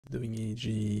doing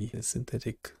EEG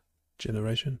synthetic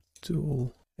generation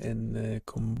tool and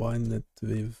combine it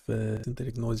with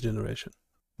synthetic noise generation.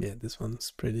 Yeah, this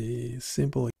one's pretty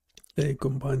simple.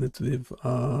 Combine it with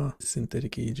a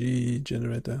synthetic EEG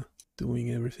generator,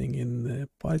 doing everything in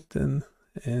Python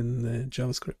and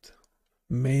JavaScript.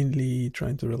 Mainly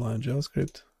trying to rely on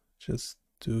JavaScript just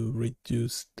to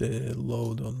reduce the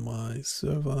load on my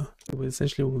server. We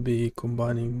essentially will be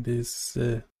combining these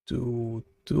two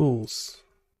tools.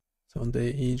 So on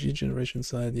the EEG generation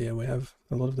side, yeah, we have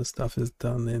a lot of the stuff is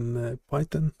done in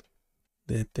Python,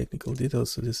 the technical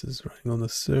details. So this is running on a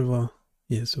server.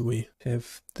 Yeah, so we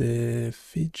have the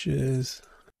features.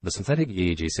 The synthetic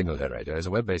EEG signal generator is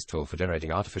a web-based tool for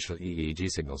generating artificial EEG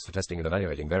signals for testing and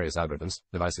evaluating various algorithms,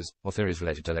 devices, or theories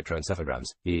related to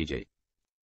electroencephalograms, EEG.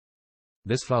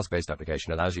 This Flask-based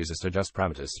application allows users to adjust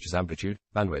parameters such as amplitude,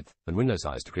 bandwidth, and window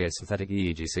size to create synthetic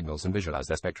EEG signals and visualize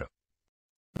their spectra.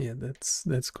 Yeah,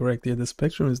 that's correct. Yeah, the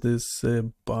spectrum is this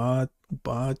bar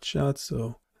chart,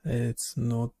 so it's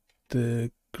not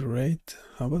great.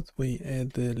 How about we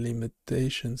add the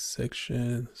limitations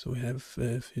section? So we have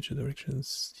future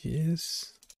directions,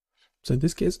 yes. So in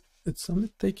this case, it's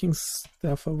only taking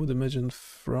stuff, I would imagine,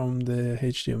 from the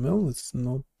HTML. It's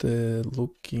not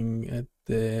looking at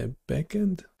the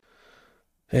backend.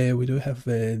 We do have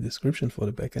a description for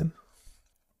the backend.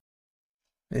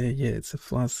 Yeah, it's a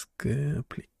Flask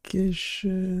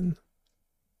application.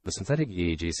 The synthetic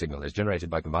EEG signal is generated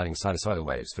by combining sinusoidal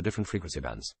waves for different frequency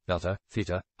bands, delta,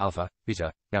 theta, alpha,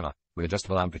 beta, gamma, with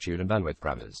adjustable amplitude and bandwidth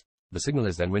parameters. The signal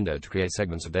is then windowed to create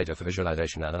segments of data for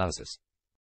visualization and analysis.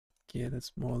 Yeah,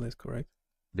 that's more or less correct.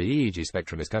 The EEG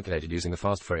spectrum is calculated using the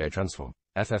fast Fourier transform,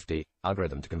 FFT,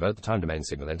 algorithm to convert the time domain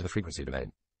signal into the frequency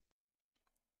domain.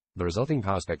 The resulting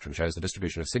power spectrum shows the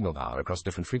distribution of signal power across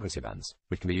different frequency bands,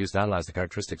 which can be used to analyze the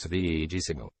characteristics of the EEG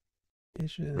signal.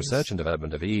 Research and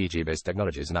development of EEG-based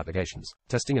technologies and applications,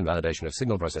 testing and validation of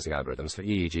signal processing algorithms for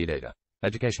EEG data,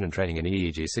 education and training in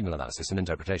EEG signal analysis and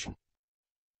interpretation,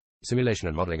 simulation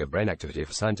and modeling of brain activity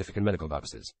for scientific and medical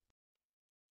purposes.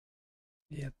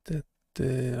 Yeah, that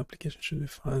application should be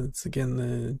fine. It's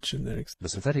again generic. The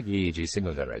synthetic EEG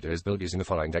signal generator is built using the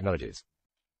following technologies: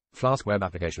 Flask Web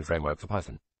Application Framework for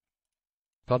Python,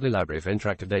 Kotlin Library for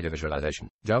interactive data visualization,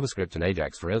 JavaScript and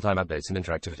Ajax for real-time updates and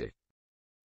interactivity,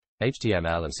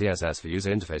 HTML and CSS for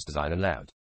user interface design and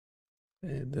layout.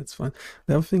 That's fine.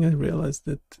 The other thing I realized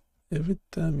that every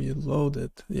time you load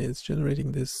it, yeah, it's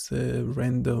generating this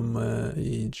random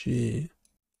EEG.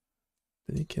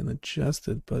 Then you can adjust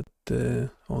it, but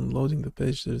on loading the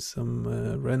page, there's some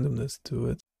randomness to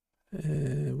it,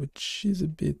 which is a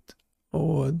bit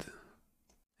odd.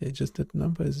 Yeah, just that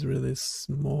number is really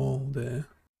small there.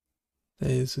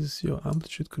 This is your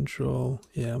amplitude control.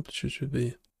 Yeah, amplitude should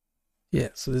be. Yeah,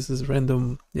 so this is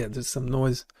random. Yeah, there's some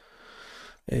noise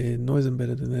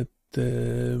embedded in it.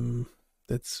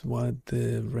 That's why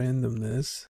the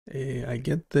randomness. I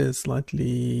get the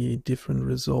slightly different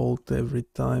result every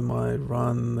time I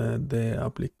run the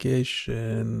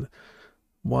application.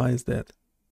 Why is that?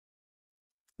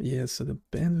 Yeah, so the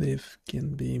bandwidth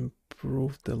can be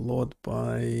improved a lot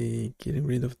by getting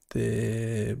rid of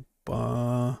the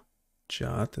bar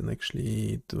chart and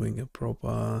actually doing a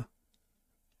proper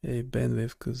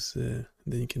bandwidth, because then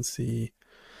you can see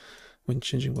when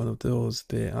changing one of those,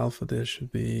 the alpha there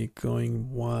should be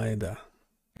going wider.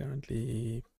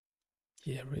 Currently,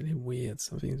 yeah, really weird,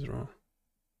 something's wrong.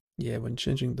 Yeah, when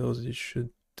changing those, you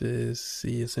should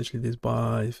see essentially this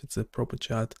bar, if it's a proper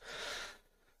chart,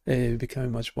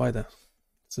 becoming much wider.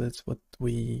 So that's what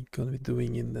we're gonna be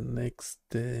doing in the next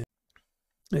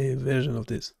version of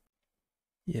this.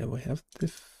 Yeah, we have the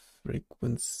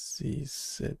frequency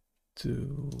set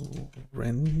to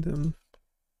random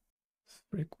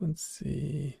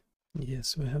frequency.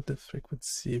 Yes, we have the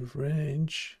frequency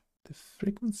range. The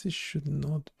frequency should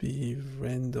not be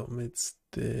random, it's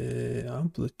the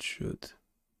amplitude,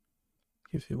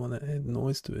 if you want to add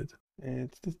noise to it.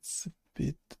 And that's a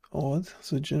bit odd.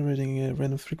 So generating a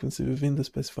random frequency within the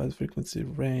specified frequency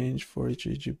range for each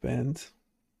EEG band.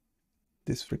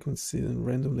 This frequency is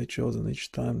randomly chosen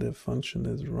each time the function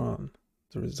is run.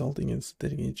 The resulting in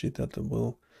synthetic EEG data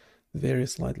will vary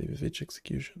slightly with each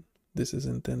execution. This is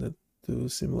intended to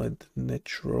simulate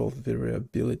natural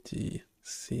variability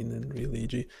seen in real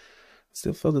EEG.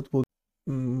 Still felt it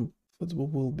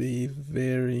will be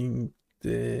varying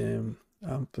the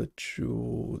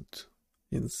amplitude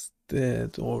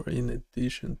instead or in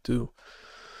addition to.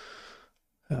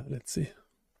 Let's see.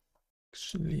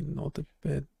 Actually, not a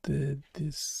bad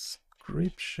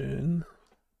description.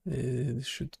 This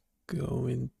should go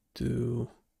into.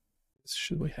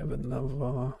 Should we have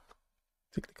another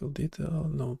technical detail,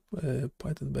 no,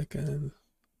 Python backend.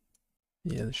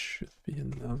 Yeah, there should be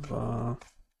another.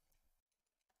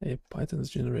 Python is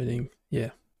generating,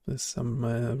 yeah, there's some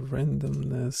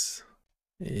randomness.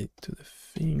 To the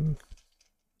thing,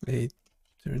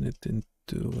 turn it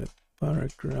into a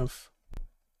paragraph.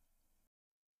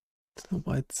 I don't know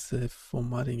why it's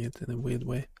formatting it in a weird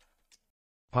way.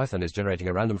 Python is generating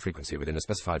a random frequency within a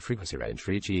specified frequency range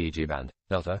for each EEG band,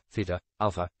 delta, theta,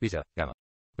 alpha, beta, gamma.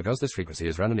 Because this frequency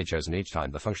is randomly chosen each time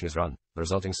the function is run, the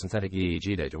resulting synthetic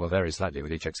EEG data will vary slightly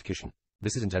with each execution.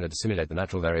 This is intended to simulate the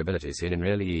natural variability seen in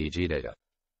real EEG data.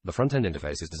 The front-end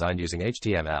interface is designed using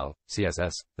HTML,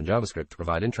 CSS, and JavaScript to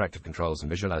provide interactive controls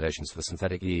and visualizations for the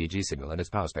synthetic EEG signal and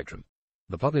its power spectrum.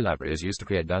 The Plotly library is used to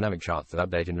create dynamic charts that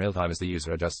update in real time as the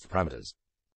user adjusts the parameters.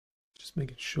 Just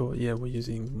making sure, yeah, we're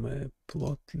using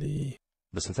Plotly.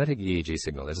 The synthetic EEG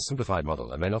signal is a simplified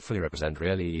model and may not fully represent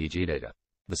real EEG data.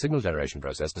 The signal generation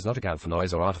process does not account for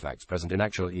noise or artifacts present in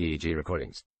actual EEG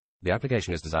recordings. The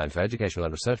application is designed for educational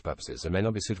and research purposes and may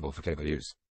not be suitable for clinical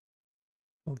use.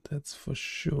 Well, that's for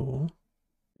sure.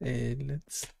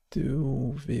 Let's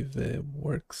do with the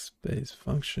workspace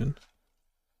function.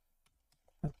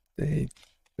 Update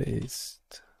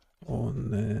based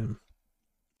on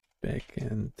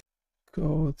backend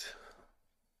code.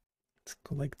 It's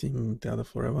collecting data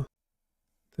forever.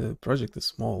 The project is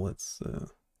small. It's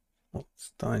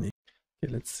tiny.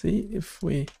 Okay, let's see if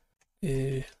we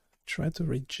try to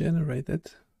regenerate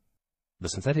it. The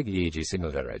synthetic EEG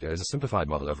signal generator is a simplified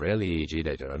model of real EEG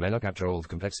data and may not capture all the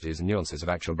complexities and nuances of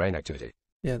actual brain activity.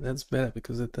 Yeah, that's better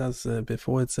because it does,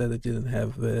 before it said it didn't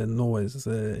have noise,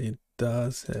 it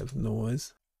does have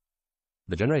noise.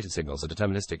 The generated signals are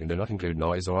deterministic and do not include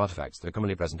noise or artifacts that are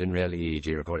commonly present in real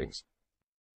EEG recordings.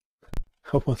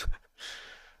 What?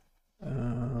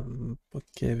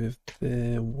 Okay, with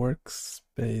the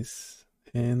workspace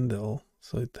handle,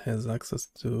 so it has access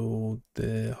to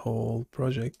the whole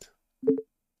project.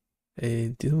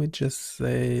 Didn't we just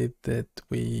say that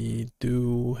we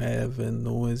do have a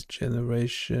noise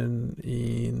generation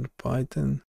in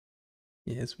Python?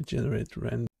 Yes, we generate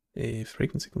random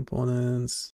frequency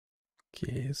components.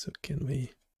 Okay, so can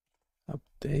we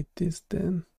update this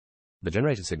then? The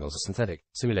generated signals are synthetic,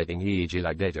 simulating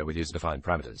EEG-like data with user-defined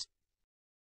parameters.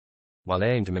 While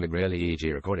they aim to mimic real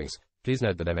EEG recordings, please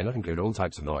note that they may not include all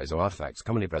types of noise or artifacts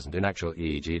commonly present in actual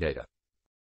EEG data.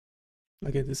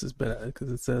 Okay, this is better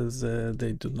because it says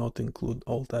they do not include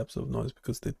all types of noise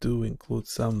because they do include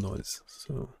some noise.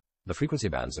 So the frequency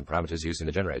bands and parameters used in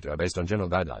the generator are based on general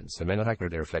guidelines and may not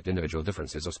accurately reflect individual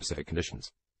differences or specific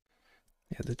conditions.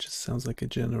 Yeah, that just sounds like a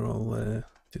general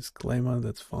disclaimer.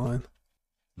 That's fine.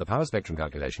 The power spectrum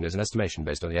calculation is an estimation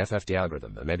based on the FFT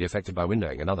algorithm and may be affected by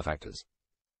windowing and other factors.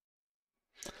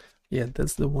 Yeah,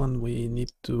 that's the one we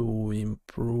need to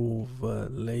improve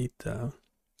later.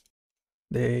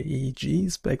 The EEG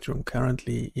spectrum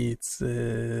currently it's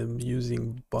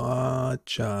using bar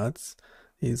charts.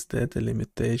 Is that a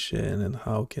limitation, and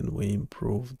how can we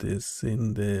improve this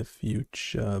in the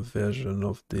future version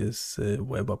of this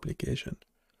web application?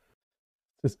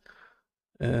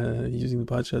 Using the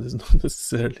bar chart is not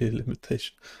necessarily a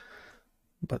limitation,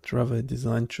 but rather a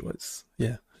design choice.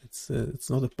 Yeah, it's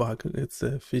not a bug, it's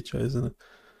a feature, isn't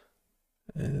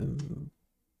it?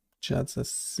 Charts are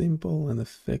simple and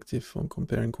effective for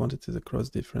comparing quantities across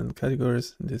different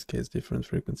categories, in this case different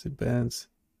frequency bands.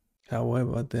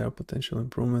 However, there are potential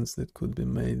improvements that could be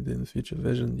made in future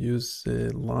version. Use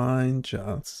line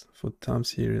charts for time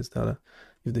series data.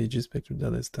 If the EEG spectrum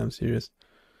data is time series,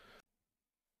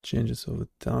 changes over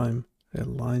time, a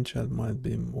line chart might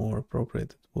be more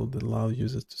appropriate. It would allow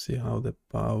users to see how the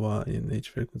power in each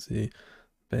frequency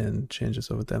band changes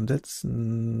over time. That's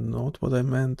not what I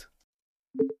meant.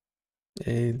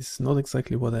 It's not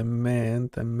exactly what I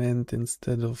meant. I meant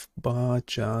instead of bar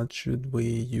chart, should we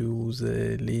use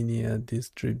a linear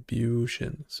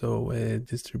distribution? So a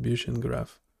distribution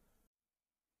graph.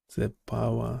 It's a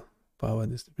power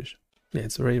distribution. Yeah,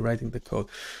 it's already writing the code.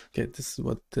 Okay, this is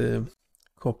what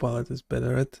Copilot is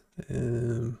better at.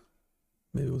 Maybe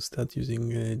we'll start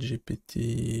using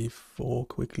GPT-4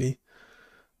 quickly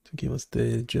to give us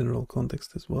the general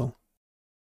context as well.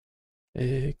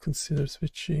 Consider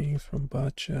switching from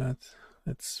bar chart.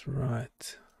 That's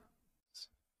right.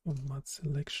 Format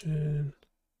selection.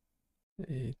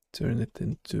 Turn it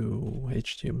into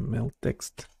HTML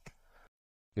text.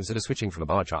 Consider switching from a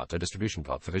bar chart to a distribution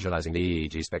plot for visualizing the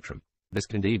EEG spectrum. This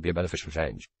can indeed be a beneficial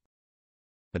change.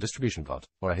 A distribution plot,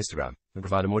 or a histogram, can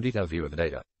provide a more detailed view of the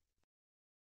data.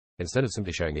 Instead of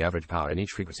simply showing the average power in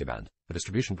each frequency band, a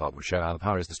distribution plot would show how the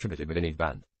power is distributed within each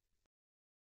band.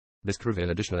 This could reveal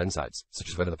additional insights, such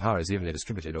as whether the power is evenly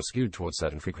distributed or skewed towards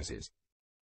certain frequencies.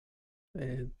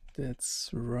 That's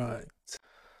right.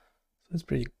 That's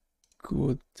pretty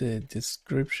good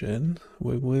description.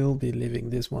 We will be leaving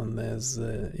this one as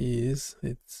is.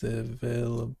 It's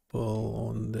available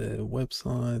on the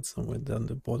website somewhere down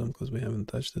the bottom because we haven't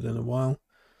touched it in a while.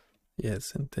 Yeah,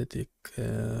 synthetic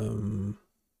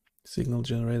signal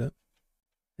generator.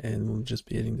 And we'll just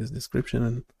be adding this description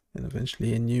and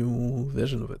eventually a new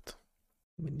version of it.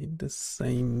 We need the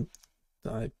same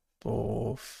type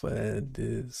of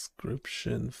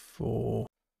description for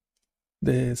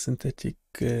the synthetic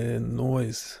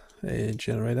noise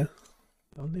generator.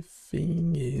 The only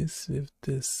thing is with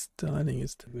the styling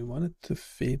is that we wanted to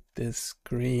fit the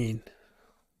screen,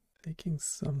 taking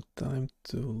some time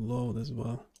to load as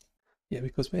well. Yeah,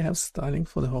 because we have styling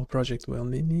for the whole project, we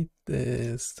only need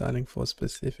the styling for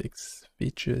specific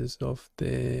features of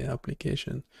the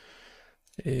application.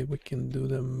 We can do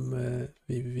them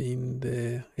within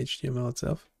the HTML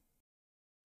itself.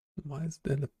 Why is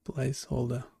that a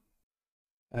placeholder?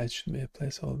 It should be a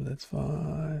placeholder, that's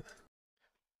fine.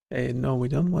 No, we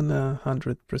don't want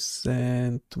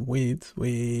 100% width.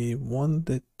 We want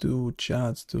the two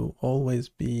charts to always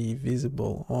be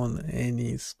visible on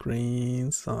any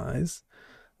screen size.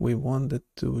 We want the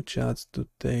two charts to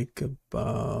take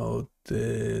about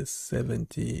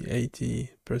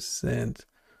 70-80%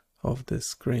 of the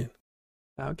screen.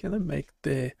 How can I make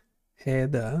the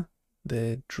header,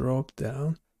 the drop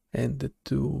down, and the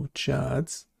two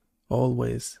charts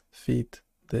always fit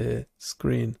the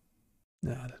screen?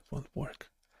 No, that won't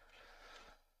work.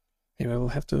 Anyway, we'll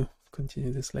have to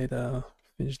continue this later.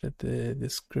 Finish that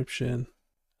description.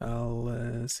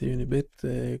 I'll see you in a bit.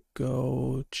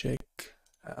 Go check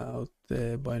out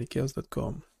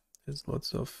BioniChaos.com. There's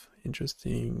lots of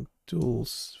interesting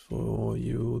tools for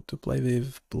you to play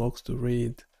with, blogs to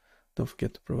read. Don't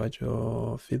forget to provide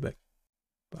your feedback.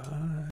 Bye.